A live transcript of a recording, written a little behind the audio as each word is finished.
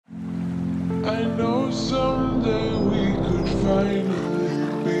I know someday we could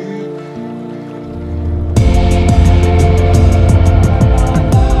finally be.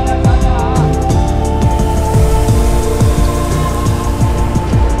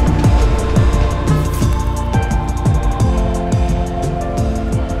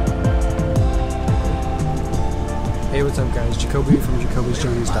 Hey, what's up guys? Jacoby from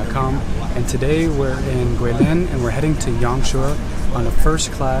jacobysjourneys.com, and today we're in Guilin and we're heading to Yangshuo on a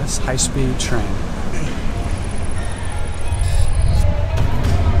first class high-speed train.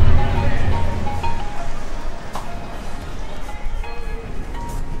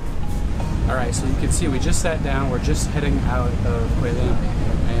 Alright, so you can see we just sat down, we're just heading out of Guilin,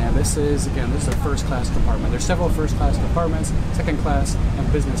 and this is a first class compartment. There's several first class compartments, second class and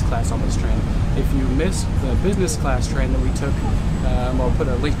business class on this train. If you missed the business class train that we took, I'll put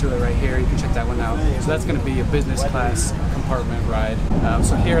a link to it right here, you can check that one out. So that's going to be a business class compartment ride.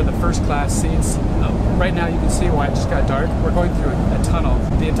 So here are the first class seats. Right now you can see why it just got dark. We're going through a tunnel.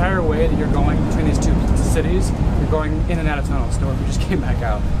 The entire way that you're going between these two cities, you're going in and out of tunnels. No, we just came back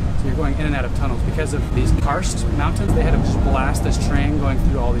out. So you're going in and out of tunnels because of these karst mountains. They had to just blast this train going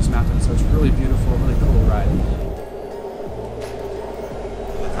through all these mountains. So it's really beautiful, really cool ride.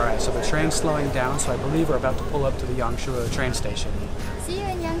 Alright, so the train's slowing down, so I believe we're about to pull up to the Yangshuo train station. See you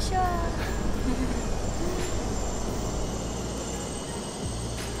in Yangshuo!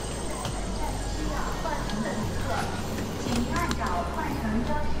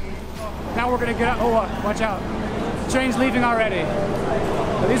 Now we're gonna get out. Oh, watch out. The train's leaving already.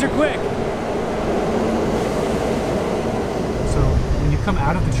 But these are quick. So when you come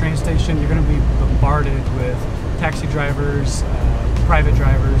out of the train station, you're gonna be bombarded with taxi drivers, private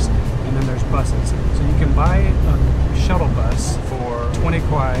drivers, and then there's buses. So you can buy a shuttle bus for 20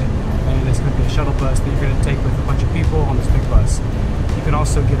 kwai, and it's going to be a shuttle bus that you're going to take with a bunch of people on this big bus. You can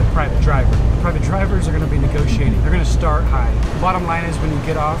also get a private driver. The private drivers are going to be negotiating. They're going to start high. The bottom line is when you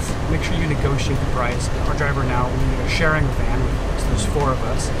get off, make sure you negotiate the price. Our driver now, we are sharing a van with us. There's 4 of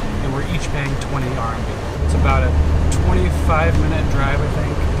us, and we're each paying 20 RMB. It's about a 25-minute drive, I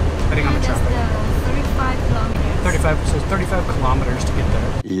think, depending on the traffic. 35 kilometers. So it's 35 kilometers to get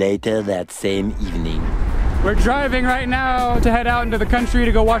there. Later that same evening. We're driving right now to head out into the country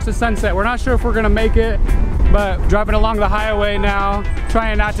to go watch the sunset. We're not sure if we're gonna make it, but driving along the highway now,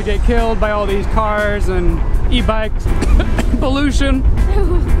 trying not to get killed by all these cars and e-bikes. Pollution.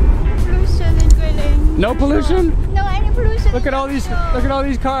 Pollution in Guilin. No pollution? No any pollution. Look at all these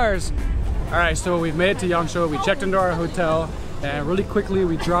cars. All right, so we've made it to Yangshuo. We checked into our hotel, and really quickly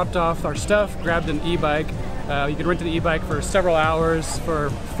we dropped off our stuff, grabbed an e-bike. You can rent an e-bike for several hours for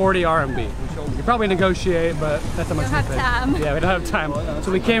 40 RMB. You could probably negotiate, but that's how much we pay. Yeah, we don't have time. So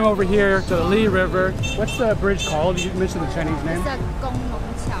we came over here to the Li River. What's the bridge called? You mentioned the Chinese name? It's a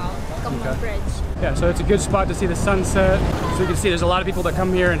Gongmeng Bridge. Yeah, so it's a good spot to see the sunset. So you can see there's a lot of people that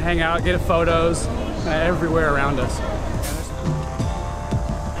come here and hang out, get photos everywhere around us.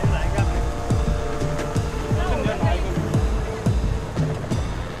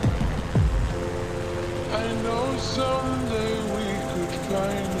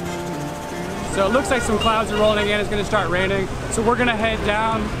 So it looks like some clouds are rolling in, it's gonna start raining. So we're gonna head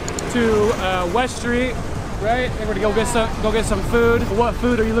down to West Street, right? And we're gonna go get some food. What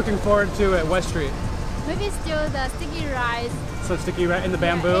food are you looking forward to at West Street? Maybe still the sticky rice. So sticky rice in the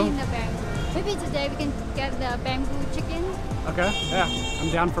bamboo? Yeah, in the bamboo. Maybe today we can get the bamboo chicken. Okay, yeah, I'm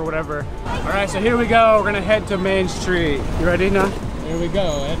down for whatever. All right, so here we go. We're gonna head to Main Street. You ready, Na? Here we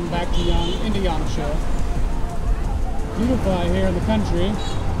go, heading back to into Yangshuo. Beautiful out here in the country.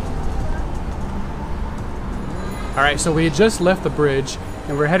 All right, so we had just left the bridge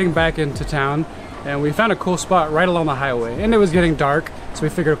and we're heading back into town, and we found a cool spot right along the highway, and it was getting dark, so we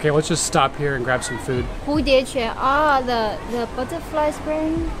figured, okay, let's just stop here and grab some food. 蝴蝶雀. Ah, the butterfly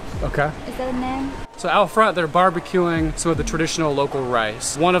spring. Okay. Is that a name? So out front, they're barbecuing some of the traditional local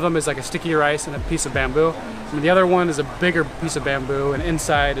rice. One of them is like a sticky rice and a piece of bamboo. And the other one is a bigger piece of bamboo, and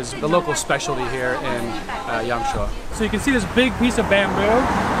inside is the local specialty here in Yangshuo. So you can see this big piece of bamboo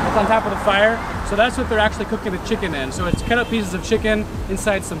that's on top of the fire. So that's what they're actually cooking the chicken in. So it's cut up pieces of chicken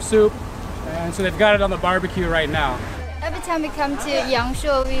inside some soup. And so they've got it on the barbecue right now. Every time we come to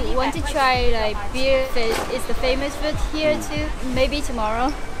Yangshuo, we want to try like beer fish. It's the famous food here too. Maybe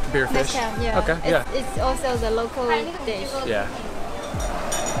tomorrow. Beer fish? Next time, yeah. Okay, yeah. It's also the local dish. Yeah.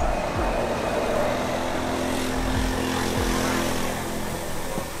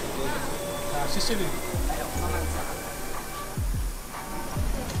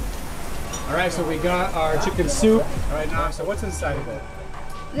 All right, so we got our chicken soup right now. So what's inside of it?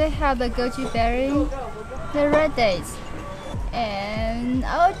 They have the goji berry, the red dates, And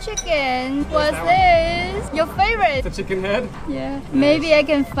our chicken. What's this? Your favorite? The chicken head? Yeah. Nice. Maybe I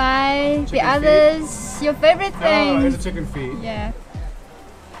can find the others. Your favorite thing? Oh, here's a chicken feet. Yeah.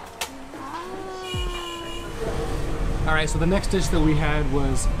 Alright, so the next dish that we had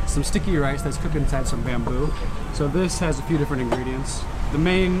was some sticky rice that's cooked inside some bamboo. So this has a few different ingredients. The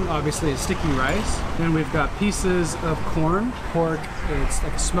main, obviously, is sticky rice. Then we've got pieces of corn, pork, it's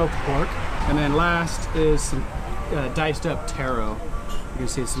like smoked pork. And then last is some diced up taro. You can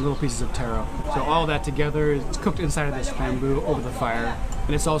see it's some little pieces of taro. So all that together, it's cooked inside of this bamboo over the fire.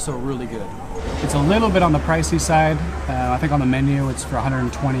 And it's also really good. It's a little bit on the pricey side. I think on the menu it's for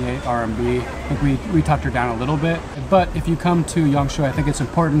 128 RMB. I think we talked her down a little bit. But if you come to Yangshuo, I think it's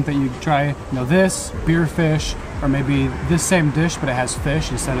important that you try this, beer fish, or maybe this same dish but it has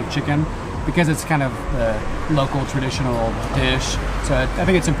fish instead of chicken, because it's kind of the local traditional dish. So I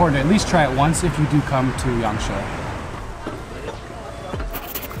think it's important to at least try it once if you do come to Yangshuo.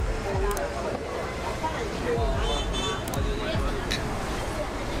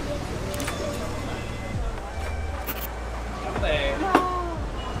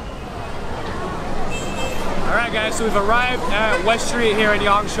 Alright guys, so we've arrived at West Street here in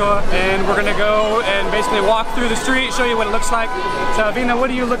Yangshuo, and we're gonna go and basically walk through the street, show you what it looks like. So Vina, what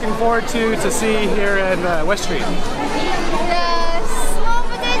are you looking forward to see here in West Street? The small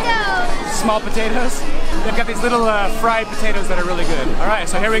potatoes. Small potatoes? They've got these little fried potatoes that are really good. Alright,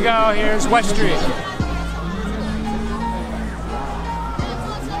 so here we go, here's West Street.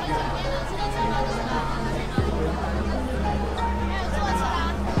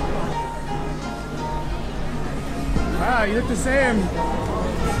 Wow, you look the same.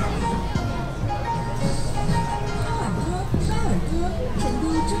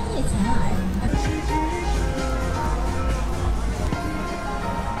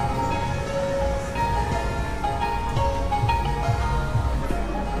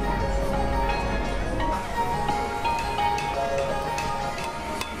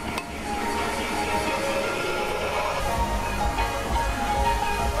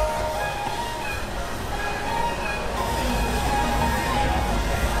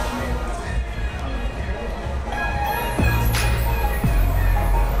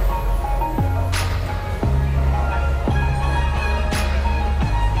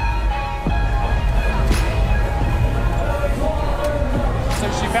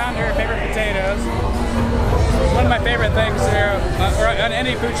 Found her favorite potatoes. One of my favorite things here, or on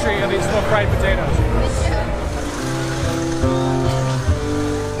any food street, are these little fried potatoes.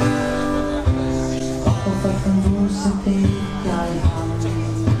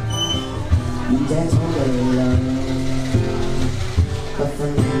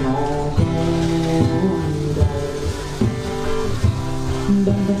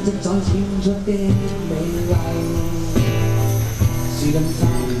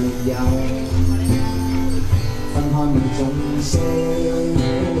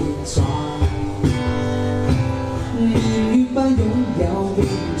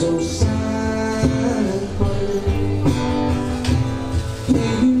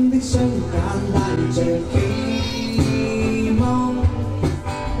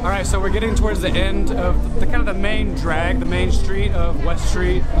 Alright, so we're getting towards the end of the kind of the main drag, the main street of West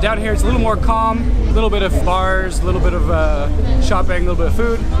Street. Down here it's a little more calm, a little bit of bars, a little bit of shopping, a little bit of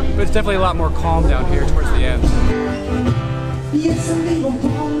food, but it's definitely a lot more calm down here towards the end.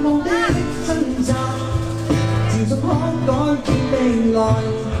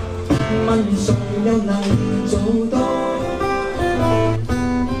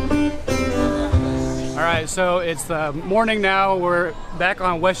 Alright, so it's the morning now. We're back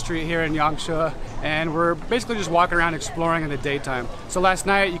on West Street here in Yangshuo, and we're basically just walking around exploring in the daytime. So last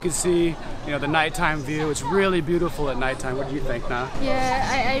night you could see, the nighttime view. It's really beautiful at nighttime. What do you think, Na? Yeah,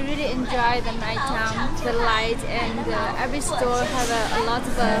 I really enjoy the nighttime, the light, and every store have a lot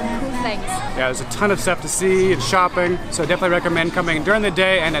of cool things. Yeah, there's a ton of stuff to see and shopping, so I definitely recommend coming during the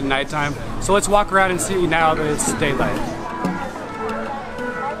day and at nighttime. So let's walk around and see now that it's daylight.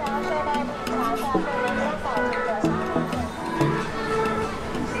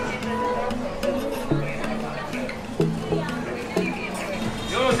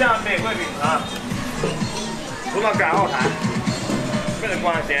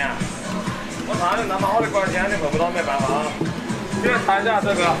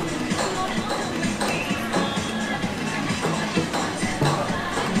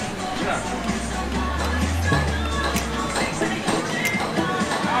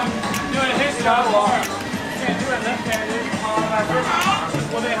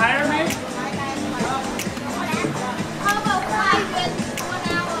 Will they hire me? How about 5 yuan 1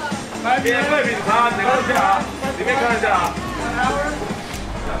 hour? 5元贵饼茶，哪个价？里面看一下啊。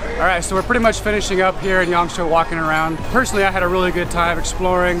Alright, so we're pretty much finishing up here in Yangshuo, walking around. Personally, I had a really good time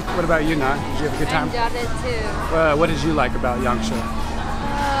exploring. What about you, Na? Did you have a good time? I enjoyed it too. What did you like about Yangshuo?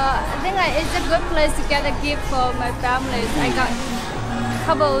 I think it's a good place to get a gift for my family. I got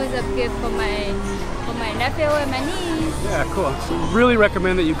couples of gifts for my nephew and my niece. Yeah, cool. So really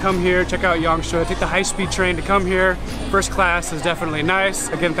recommend that you come here, check out Yangshuo, take the high-speed train to come here. First class is definitely nice.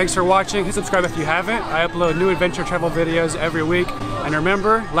 Again, thanks for watching. Hit subscribe if you haven't. I upload new adventure travel videos every week. And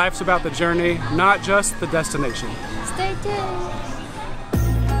remember, life's about the journey, not just the destination. Stay tuned.